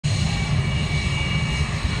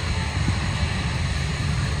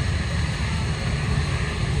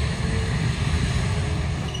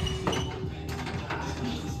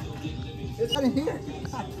got in here?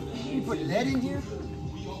 You put lead in here?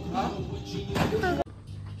 Huh?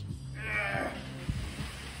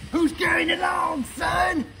 Who's carrying the log,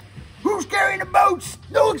 son? Who's carrying the boats?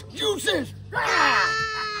 No excuses! All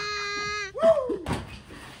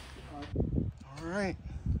right.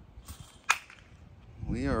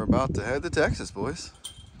 We are about to head to Texas, boys.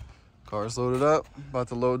 Car's loaded up, about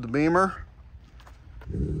to load the Beamer.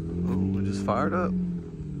 Oh, we just fired up.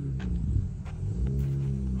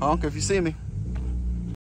 Honk if you see me.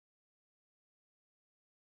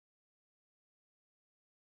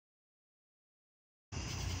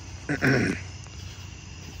 What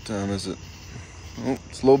time is it? Oh,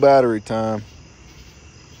 it's low battery time.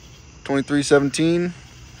 23:17,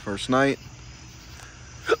 first night.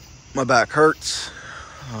 My back hurts.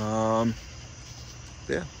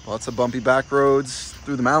 Yeah, lots of bumpy back roads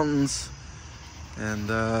through the mountains, and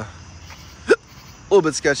a little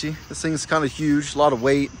bit sketchy. This thing's kind of huge, a lot of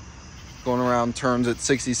weight. Going around turns at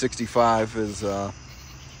 60, 65 is, well,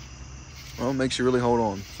 it makes you really hold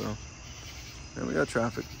on. So, yeah, we got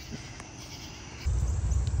traffic.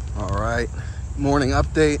 All right, morning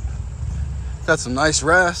update. Got some nice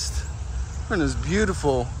rest. We're in this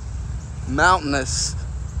beautiful mountainous,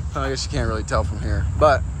 I guess you can't really tell from here,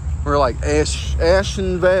 but we're like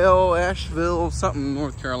Asheville, something,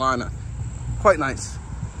 North Carolina. Quite nice.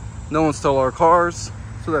 No one stole our cars,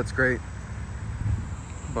 so that's great.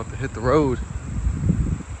 About to hit the road.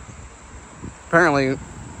 Apparently,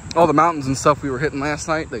 all the mountains and stuff we were hitting last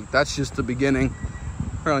night, that's just the beginning.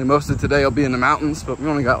 Apparently most of today will be in the mountains, but we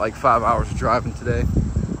only got like 5 hours of driving today.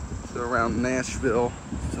 So around Nashville,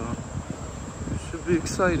 so it should be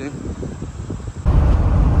exciting.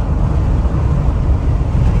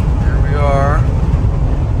 Are.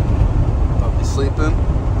 I'll be sleeping.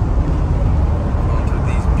 Going through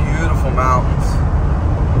these beautiful mountains.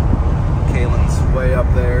 Kaylin's way up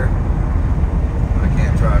there. I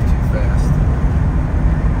can't drive too fast.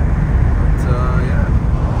 But yeah,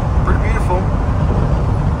 pretty beautiful.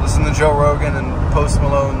 Listen to Joe Rogan and Post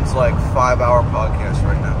Malone's like 5-hour podcast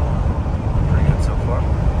right now. Pretty good so far.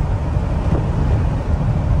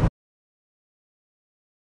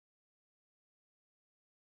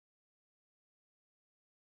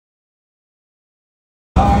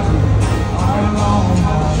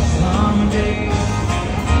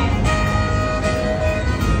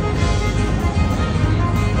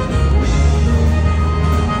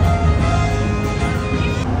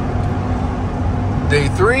 Day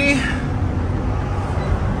 3,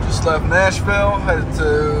 just left Nashville, headed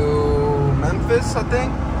to Memphis, I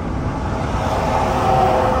think.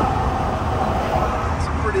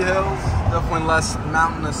 Some pretty hills, definitely less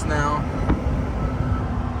mountainous now.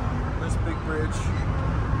 Nice big bridge.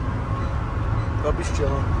 Puppy's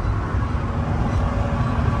chilling.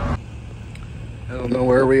 I don't know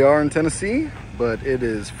where we are in Tennessee, but it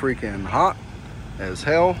is freaking hot as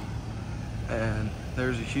hell. And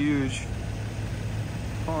there's a huge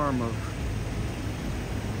farm of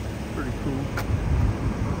pretty cool.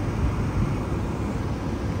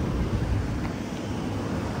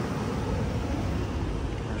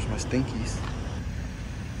 Where's my stinkies?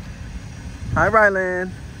 Hi,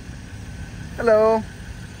 Rylan. Hello.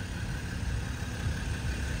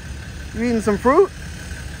 You eating some fruit?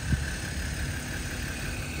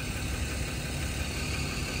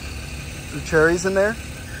 Is there cherries in there?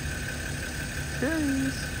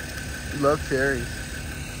 Cherries. You love cherries.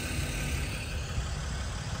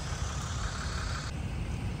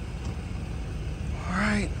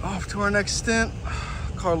 Off to our next stint.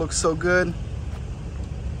 Car looks so good.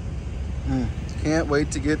 Can't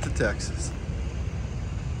wait to get to Texas.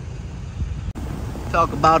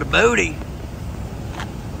 Talk about a booty.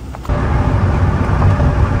 We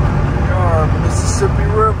are Mississippi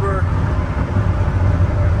River.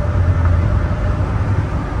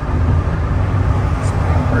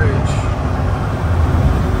 Big bridge.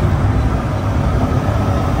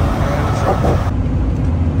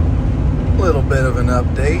 Little bit of an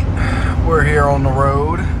update. We're here on the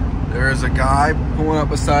road. There's a guy pulling up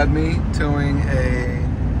beside me towing a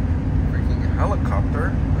freaking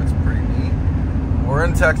helicopter. That's pretty neat. We're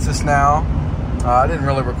in Texas now. I didn't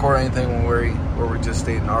really record anything when where we just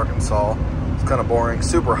stayed in Arkansas. It's kind of boring.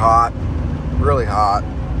 Super hot. Really hot.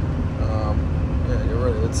 Yeah, you're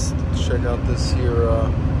right. Let's check out this here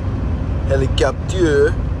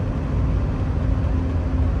helicopter.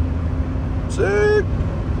 Sick.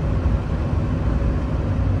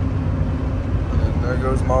 There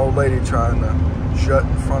goes my old lady trying to shut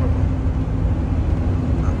in front of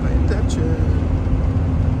him. Not paying attention.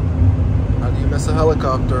 How do you miss a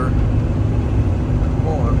helicopter? Come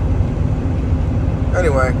on.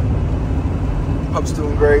 Anyway, Pup's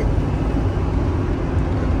doing great.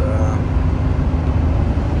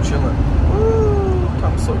 chilling. Woo!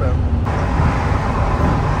 Time to slow down.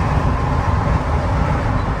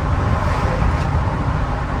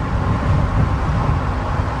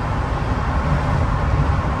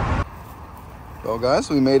 Well, guys,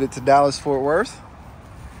 we made it to Dallas-Fort Worth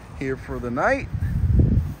here for the night.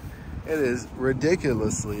 It is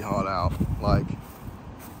ridiculously hot out. Like,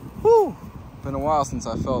 whoo! Been a while since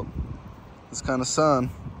I felt this kind of sun.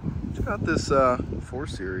 Check out this 4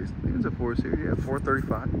 Series. I think it's a 4 Series. Yeah,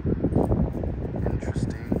 435.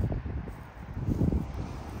 Interesting.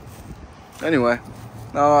 Anyway,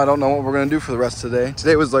 now I don't know what we're gonna do for the rest of the day.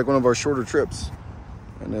 Today was like one of our shorter trips,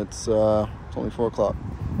 and it's only 4 o'clock.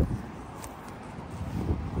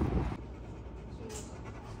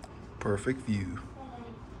 Perfect view.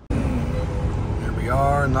 Here we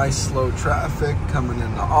are, nice slow traffic coming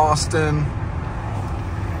into Austin.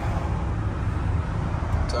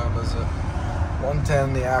 What time is it? 1:10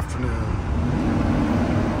 in the afternoon.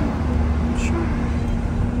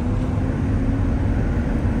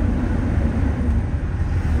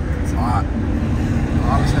 It's hot.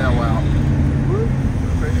 Hot as hell out.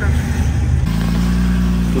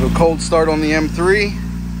 Little cold start on the M3.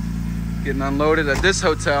 Getting unloaded at this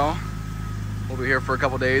hotel. We'll be here for a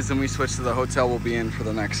couple days, and we switch to the hotel we'll be in for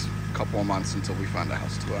the next couple of months until we find a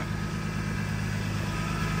house to buy.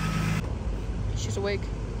 She's awake.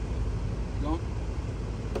 No?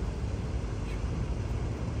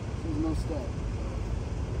 There's no step.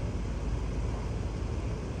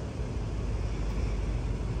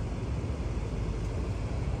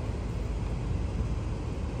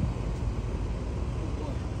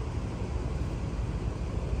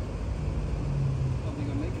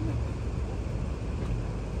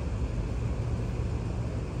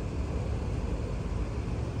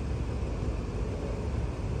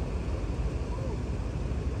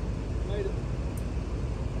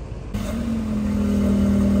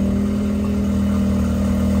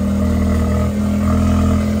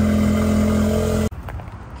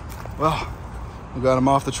 Well, we got them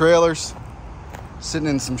off the trailers, sitting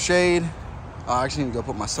in some shade. I actually need to go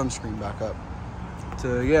put my sunscreen back up.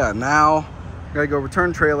 So yeah, now I gotta go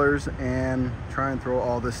return trailers and try and throw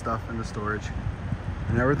all this stuff into storage.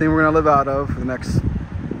 And everything we're gonna live out of for the next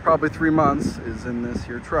probably 3 months is in this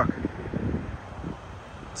here truck.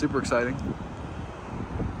 Super exciting.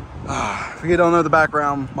 If you don't know the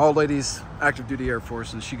background, my old lady's active duty Air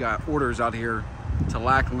Force, and she got orders out here to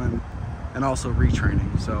Lackland and also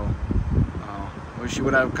retraining. So she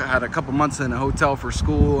would have had a couple months in a hotel for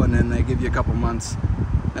school, and then they give you a couple months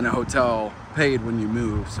in a hotel paid when you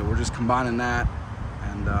move. So we're just combining that,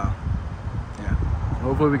 and yeah,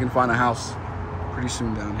 hopefully we can find a house pretty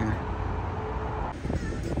soon down here.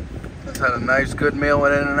 Just had a nice good meal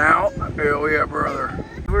in and out. Hell yeah, brother.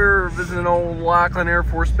 We're visiting old Lackland Air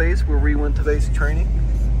Force Base where we went to basic training.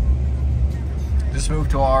 Just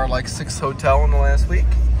moved to our like 6th hotel in the last week.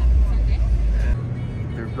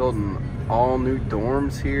 They're building all new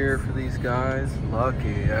dorms here for these guys. Lucky.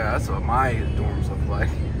 Yeah, that's what my dorms look like.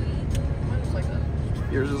 Mine's like that.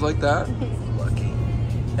 Yours is like that? Lucky.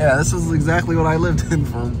 Yeah, this is exactly what I lived in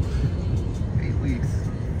for 8 weeks.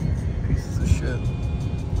 Pieces of shit.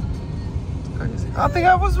 It's crazy. I think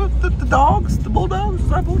I was with the dogs, the bulldogs.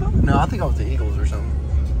 Was I bulldog? No, I think I was the Eagles or something.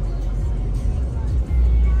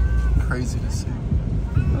 Crazy to see.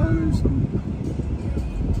 Oh, there's some.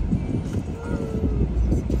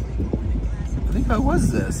 I think I was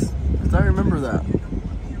this, because I remember that.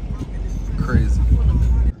 Crazy.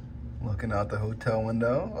 Looking out the hotel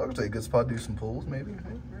window. I would say a good spot to do some pulls, maybe,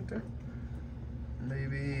 right there.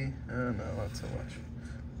 Maybe, no, not so much.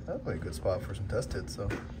 That'd be a good spot for some test hits, so.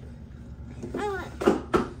 This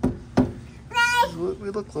is what we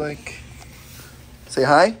look like. Say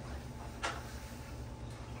hi.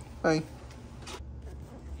 Hi.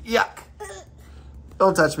 Yuck.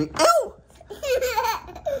 Don't touch me. Ow!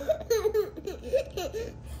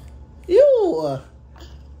 Ew!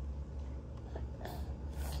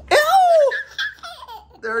 Ew!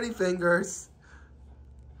 Dirty fingers.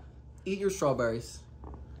 Eat your strawberries.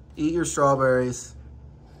 Eat your strawberries.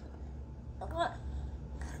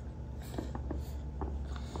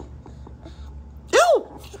 Ew!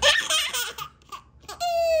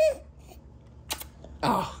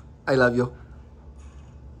 Oh, I love you.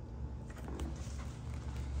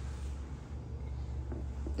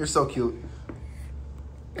 You're so cute.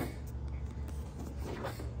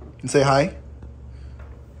 And say hi.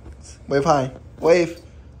 Wave hi. Wave.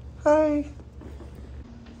 Hi.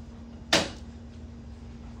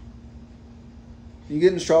 You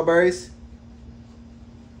getting strawberries?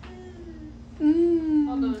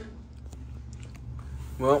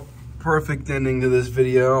 Well, perfect ending to this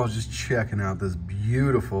video. I was just checking out this beautiful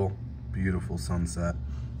beautiful, beautiful sunset.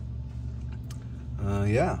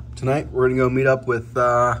 Yeah, tonight we're gonna go meet up with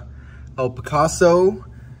El Picasso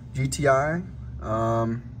GTI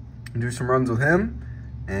and do some runs with him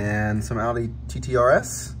and some Audi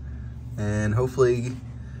TTRS, and hopefully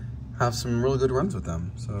have some really good runs with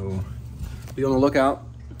them. So be on the lookout.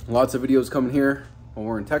 Lots of videos coming here when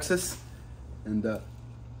we're in Texas. And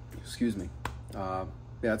excuse me. Yeah,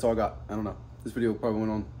 that's all I got. I don't know. This video probably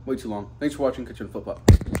went on way too long. Thanks for watching. Catch you on the flip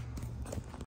up.